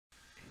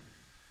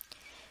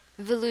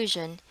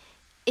Volusion.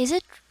 Is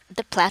it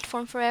the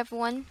platform for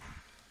everyone?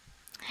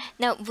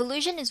 Now,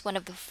 Volusion is one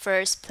of the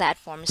first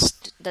platforms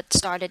that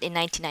started in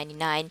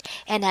 1999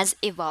 and has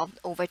evolved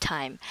over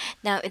time.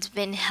 Now, it's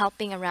been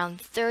helping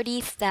around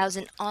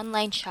 30,000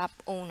 online shop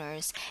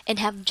owners and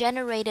have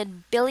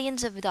generated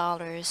billions of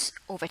dollars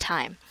over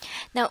time.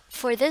 Now,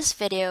 for this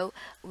video,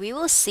 we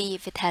will see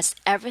if it has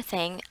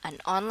everything an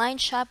online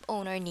shop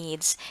owner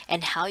needs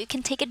and how you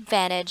can take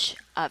advantage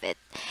of it.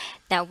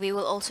 Now, we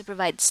will also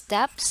provide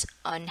steps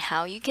on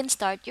how you can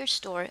start your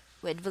store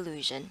with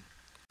Volusion.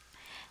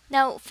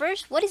 Now,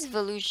 first, what is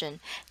Volusion?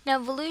 Now,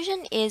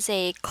 Volusion is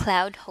a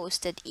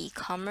cloud-hosted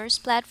e-commerce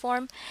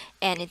platform,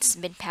 and it's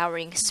been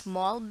powering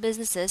small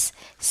businesses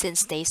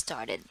since they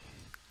started.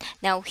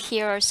 Now,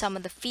 here are some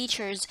of the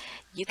features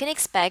you can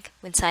expect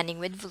when signing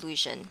with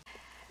Volusion.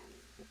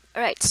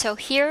 Alright, so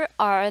here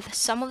are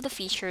some of the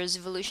features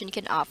Volusion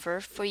can offer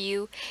for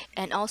you,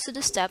 and also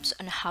the steps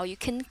on how you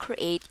can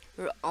create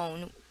your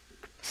own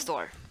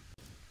store.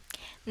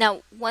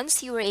 Now,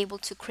 once you are able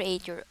to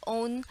create your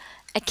own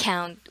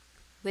account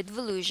with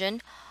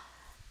Volusion,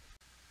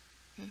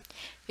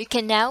 you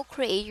can now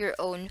create your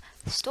own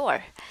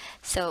store.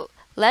 So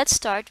let's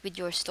start with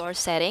your store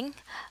setting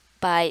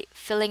by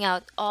filling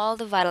out all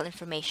the vital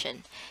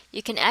information.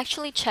 You can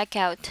actually check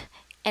out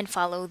and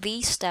follow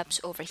these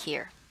steps over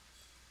here.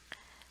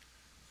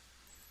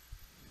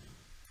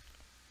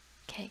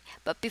 Okay,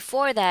 but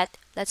before that,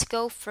 let's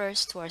go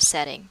first to our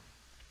setting.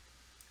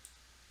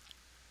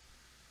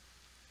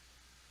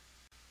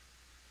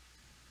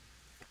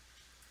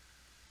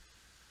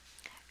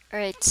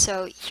 Alright,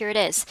 so here it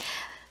is.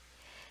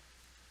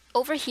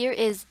 Over here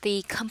is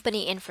the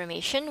company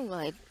information,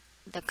 like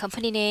the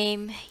company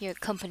name, your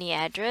company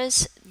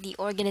address, the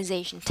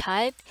organization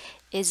type,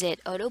 is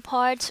it auto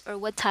parts, or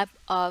what type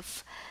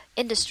of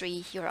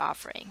industry you're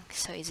offering.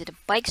 So is it a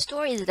bike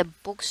store, is it a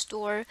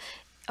bookstore,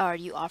 are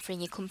you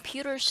offering a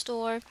computer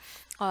store,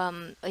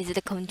 is it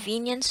a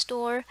convenience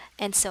store,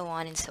 and so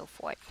on and so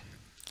forth.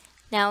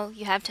 Now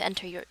you have to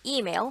enter your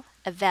email,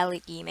 a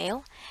valid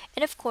email,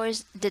 and of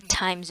course the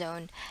time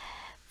zone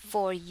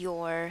for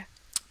your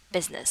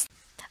business.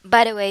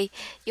 By the way,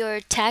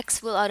 your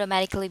tax will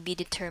automatically be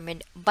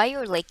determined by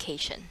your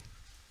location.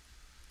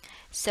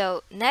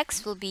 So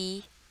next will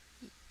be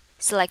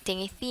selecting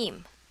a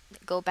theme.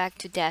 Go back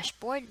to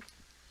dashboard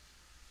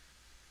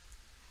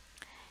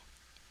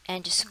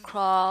and just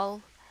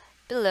scroll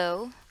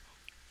below,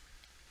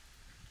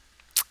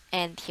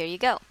 and here you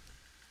go.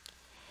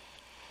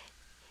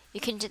 You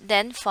can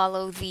then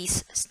follow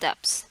these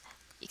steps.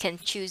 You can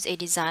choose a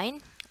design,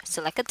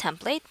 select a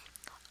template,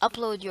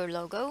 upload your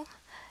logo,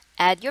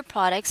 add your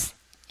products,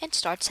 and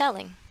start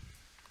selling.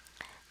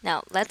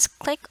 Now let's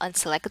click on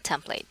select a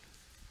template.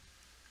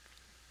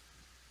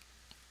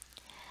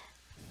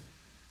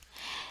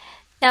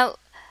 Now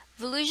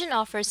Volusion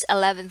offers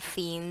 11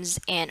 themes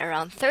and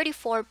around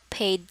 34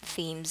 paid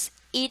themes,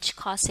 each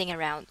costing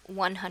around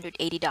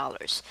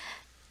 $180.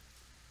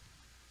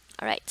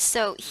 Alright,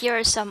 so here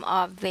are some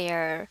of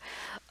their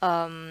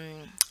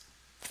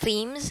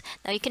themes.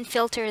 Now you can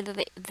filter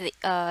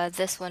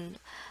this one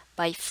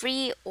by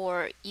free,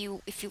 or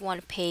if you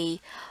want to pay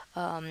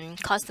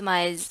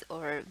customized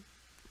or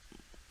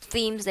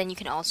themes, then you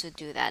can also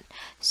do that.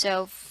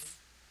 So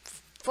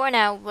for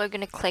now, we're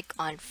gonna click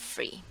on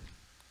free,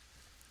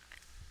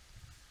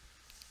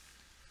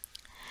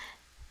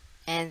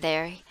 and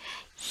there,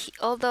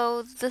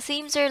 although the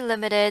themes are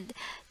limited,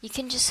 you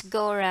can just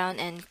go around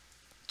and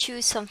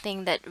choose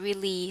something that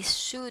really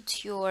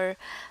suits your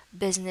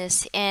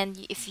business,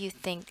 and if you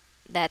think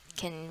that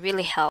can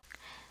really help.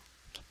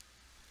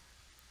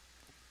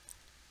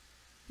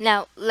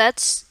 Now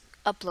let's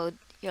upload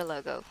your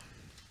logo.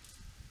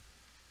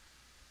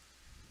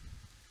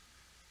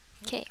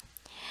 Okay,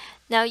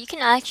 now you can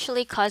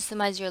actually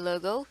customize your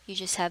logo. You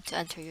just have to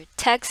enter your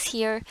text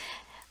here,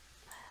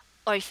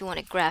 or if you want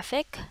a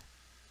graphic,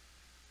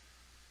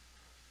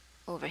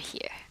 over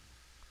here.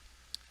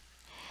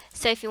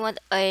 So if you want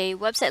a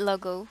website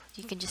logo,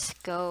 you can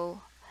just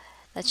go,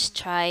 let's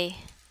try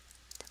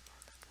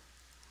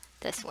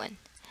this one,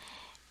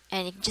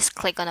 and you can just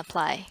click on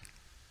apply.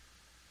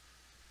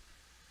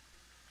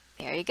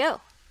 There you go.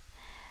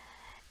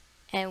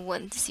 And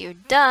once you're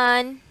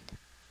done,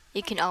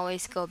 you can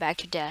always go back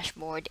to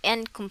dashboard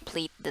and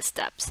complete the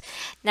steps.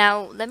 Now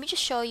let me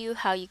just show you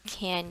how you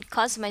can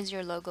customize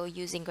your logo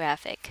using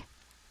graphic.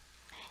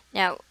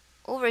 Now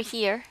over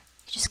here,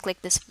 just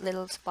click this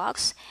little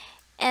box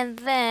and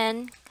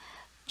then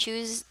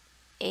choose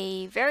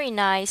a very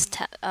nice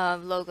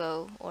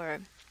logo, or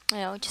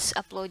just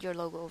upload your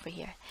logo over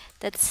here.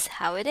 That's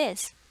how it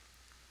is.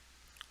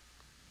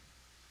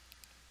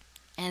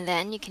 And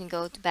then you can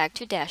go back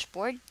to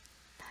dashboard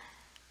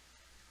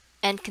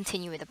and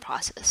continue with the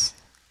process.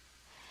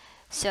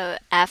 So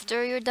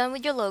after you're done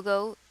with your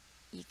logo,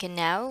 you can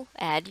now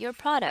add your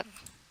product.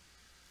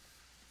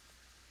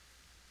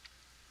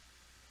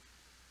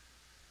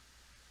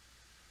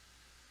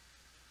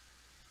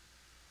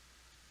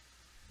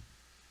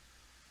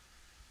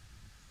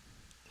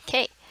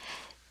 Okay,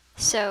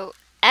 so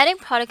Adding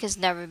product has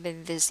never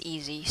been this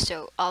easy,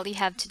 so all you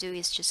have to do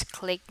is just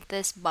click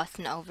this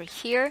button over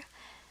here,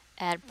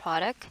 add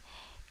product,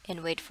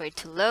 and wait for it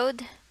to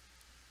load.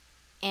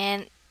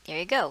 And there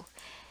you go.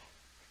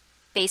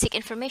 Basic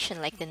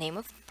information like the name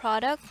of the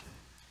product,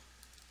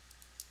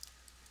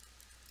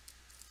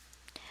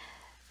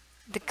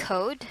 the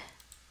code,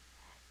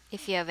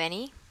 if you have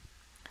any,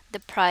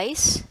 the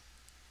price,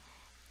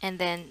 and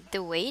then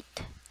the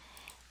weight,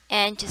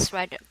 and just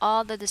write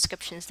all the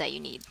descriptions that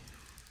you need.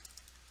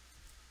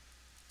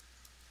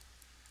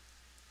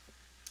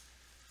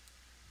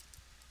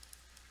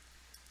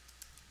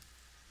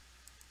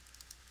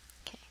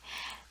 Okay.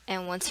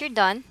 And once you're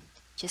done,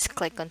 just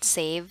click on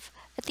save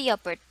at the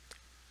upper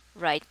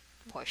right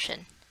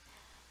portion.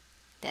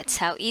 That's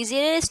how easy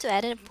it is to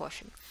add a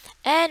portion.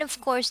 And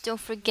of course, don't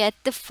forget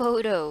the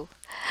photo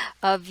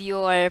of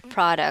your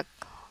product.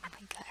 Oh my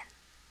God.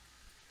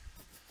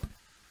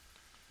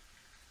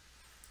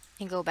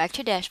 And go back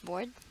to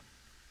dashboard.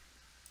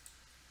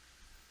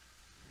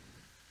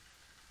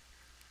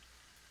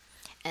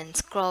 And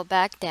scroll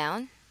back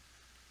down.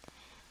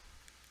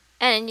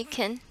 And then you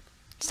can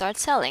start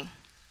selling.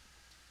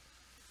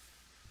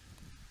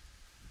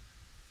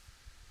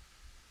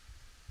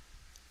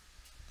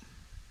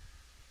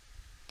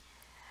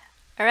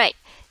 Alright,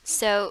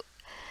 so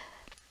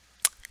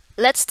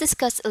let's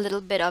discuss a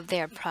little bit of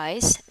their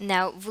price.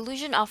 Now,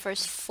 Volusion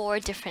offers 4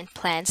 different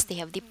plans. They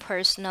have the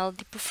personal,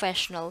 the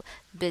professional,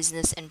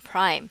 business, and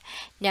prime.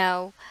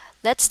 Now,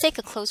 let's take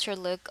a closer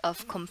look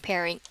of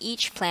comparing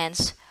each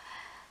plans.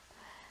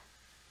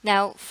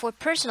 Now, for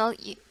personal,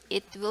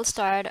 it will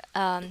start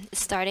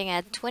starting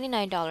at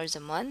 $29 a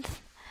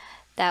month.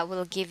 That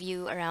will give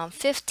you around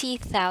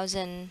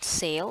 50,000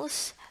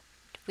 sales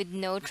with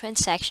no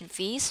transaction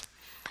fees.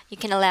 You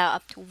can allow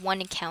up to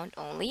 1 account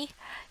only,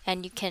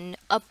 and you can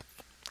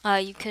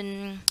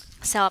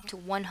sell up to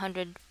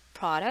 100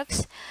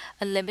 products,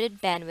 unlimited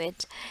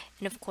bandwidth,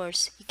 and of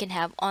course you can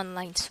have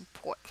online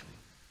support.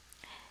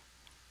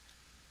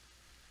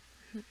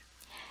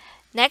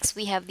 Next,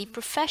 we have the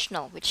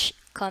professional, which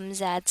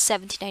comes at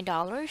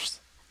 $79.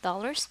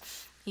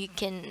 You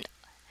can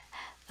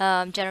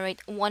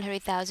generate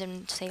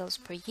 100,000 sales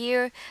per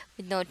year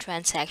with no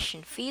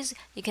transaction fees.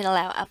 You can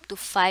allow up to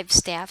 5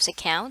 staff's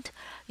account.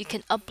 You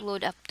can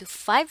upload up to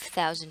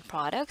 5,000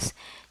 products.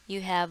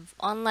 You have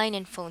online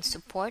and phone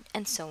support,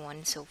 and so on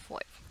and so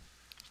forth.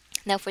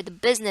 Now for the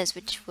business,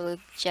 which will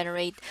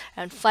generate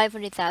around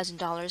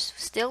 $500,000,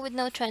 still with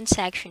no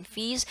transaction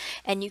fees,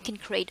 and you can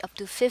create up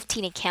to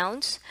 15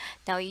 accounts.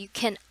 Now you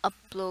can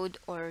upload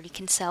or you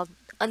can sell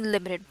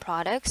unlimited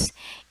products,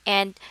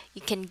 and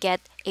you can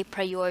get a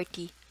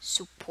priority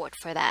support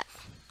for that.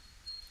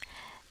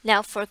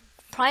 Now for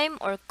prime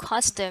or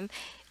custom,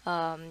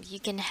 you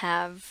can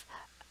have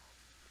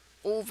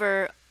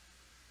over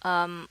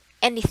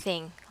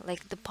anything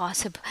like the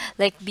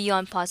like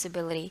beyond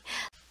possibility.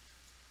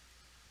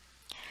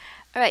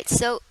 Alright,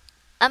 so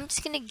I'm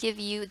just gonna give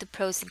you the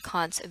pros and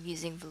cons of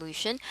using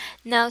Volution.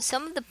 Now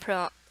some of the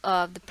pros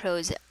are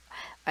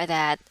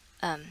that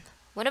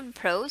one of the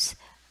pros,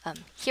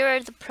 here are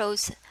the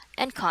pros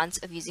and cons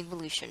of using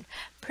Volution.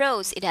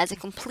 Pros: it has a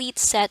complete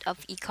set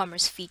of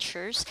e-commerce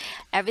features.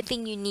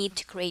 Everything you need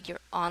to create your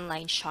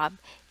online shop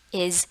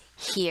is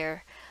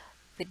here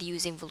with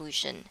using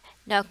Volution.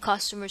 Now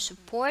customer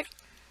support: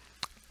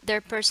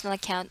 their personal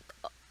account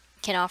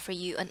can offer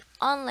you an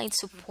online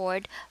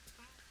support,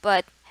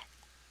 but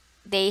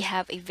they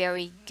have a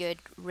very good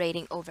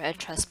rating over at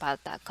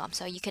trustpilot.com,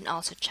 so you can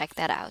also check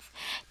that out.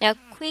 Now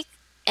quick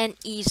and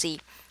easy.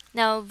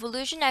 Now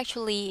Volution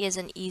actually is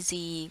an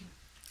easy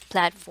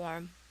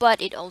platform,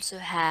 but it also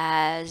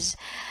has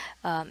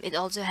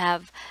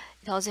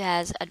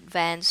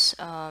advanced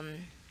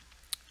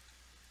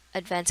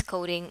advanced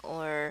coding,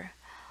 or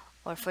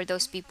for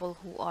those people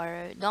who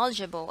are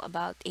knowledgeable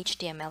about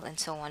HTML and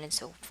so on and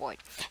so forth.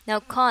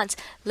 Now cons: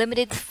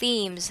 limited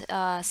themes,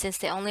 since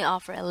they only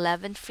offer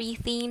 11 free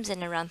themes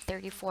and around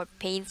 34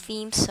 paid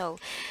themes, so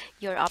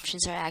your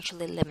options are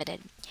actually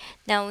limited.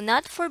 Now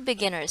not for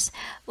beginners.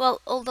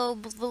 Well, although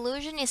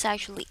Volution is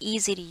actually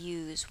easy to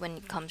use when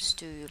it comes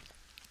to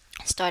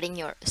starting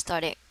your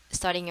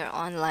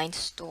online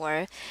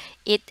store,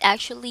 it's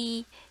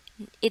actually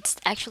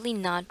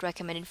not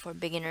recommended for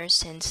beginners,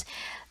 since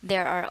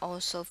there are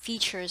also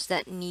features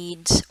that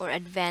needs or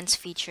advanced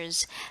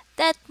features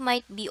that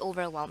might be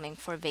overwhelming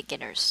for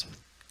beginners.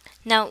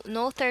 Now,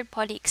 no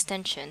third-party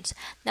extensions.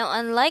 Now,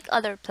 unlike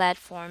other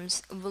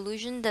platforms,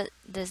 Volution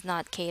does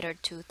not cater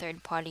to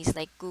third parties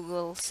like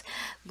Google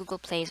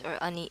Plays, or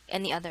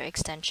any other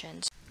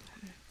extensions.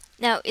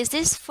 Now, is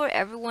this for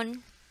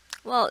everyone?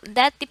 Well,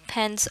 that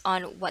depends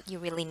on what you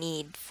really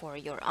need for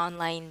your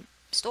online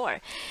store.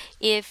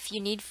 If you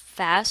need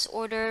fast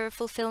order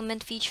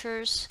fulfillment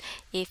features,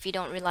 if you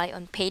don't rely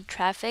on paid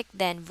traffic,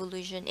 then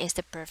Volution is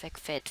the perfect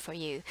fit for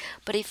you.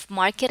 But if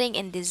marketing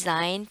and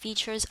design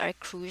features are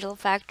crucial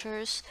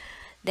factors,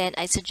 then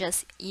I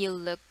suggest you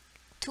look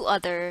to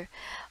other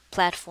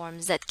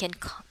platforms that can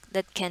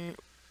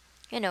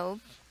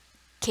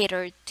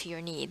cater to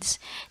your needs.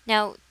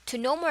 Now, To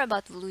know more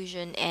about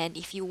Volusion and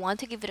if you want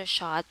to give it a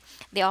shot,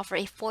 they offer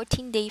a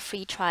 14-day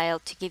free trial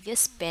to give you a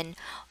spin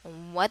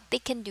on what they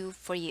can do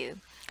for you.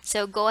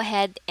 So go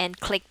ahead and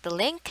click the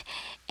link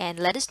and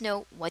let us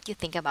know what you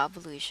think about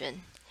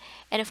Volusion.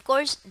 And of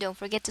course, don't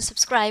forget to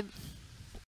subscribe.